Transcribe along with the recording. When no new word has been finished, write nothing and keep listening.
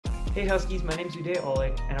Hey Huskies, my name's Uday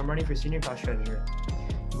Aulakh, and I'm running for senior class treasurer.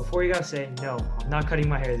 And before you guys say, no, I'm not cutting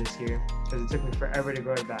my hair this year, because it took me forever to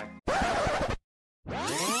grow it back.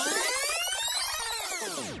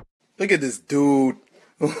 Look at this dude.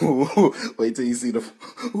 Wait till you see the...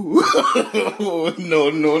 No.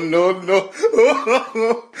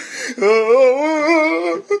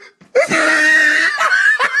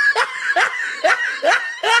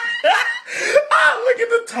 Look at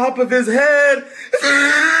the top of his head.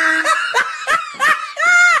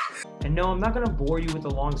 And no, I'm not going to bore you with a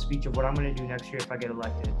long speech of what I'm going to do next year if I get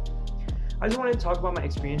elected. I just wanted to talk about my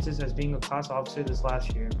experiences as being a class officer this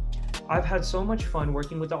last year. I've had so much fun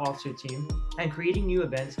working with the officer team and creating new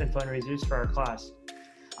events and fundraisers for our class.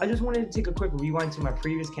 I just wanted to take a quick rewind to my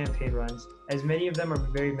previous campaign runs, as many of them are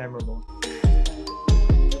very memorable.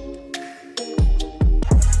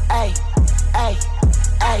 Ay,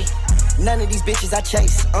 none of these bitches I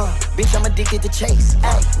chase. Bitch, I'm addicted to chase.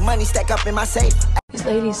 Ay, money stack up in my safe. These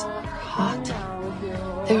ladies are hot.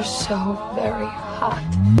 They're so very hot.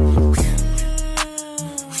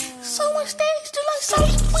 So much stage till I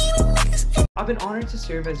say I've been honored to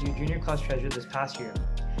serve as your junior class treasurer this past year,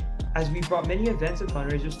 as we brought many events and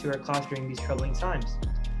fundraisers to our class during these troubling times.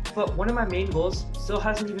 But one of my main goals still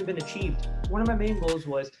hasn't even been achieved. One of my main goals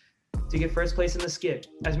was to get first place in the skit.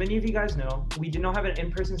 As many of you guys know, we did not have an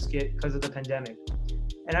in-person skit because of the pandemic.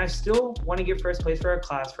 And I still want to get first place for our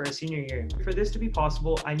class for our senior year. For this to be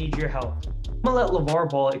possible, I need your help. I'm gonna let LeVar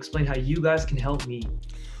Ball explain how you guys can help me.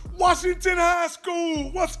 Washington High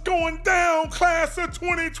School, what's going down, class of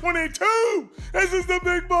 2022? This is the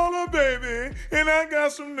big baller, baby, and I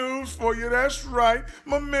got some news for you. That's right,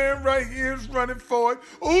 my man right here is running for it.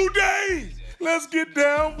 Uday, let's get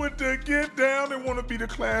down with the get down. They want to be the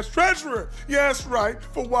class treasurer. Yeah, that's right,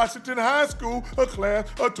 for Washington High School, a class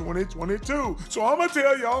of 2022. So I'm gonna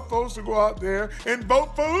tell y'all folks to go out there and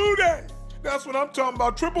vote for Uday. That's what I'm talking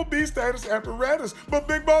about. Triple B status apparatus. But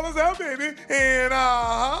big ballers out, baby. And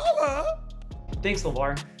holla. Thanks,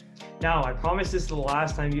 LeVar. Now, I promise this is the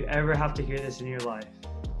last time you ever have to hear this in your life.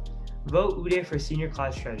 Vote Uday for senior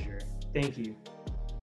class treasurer. Thank you.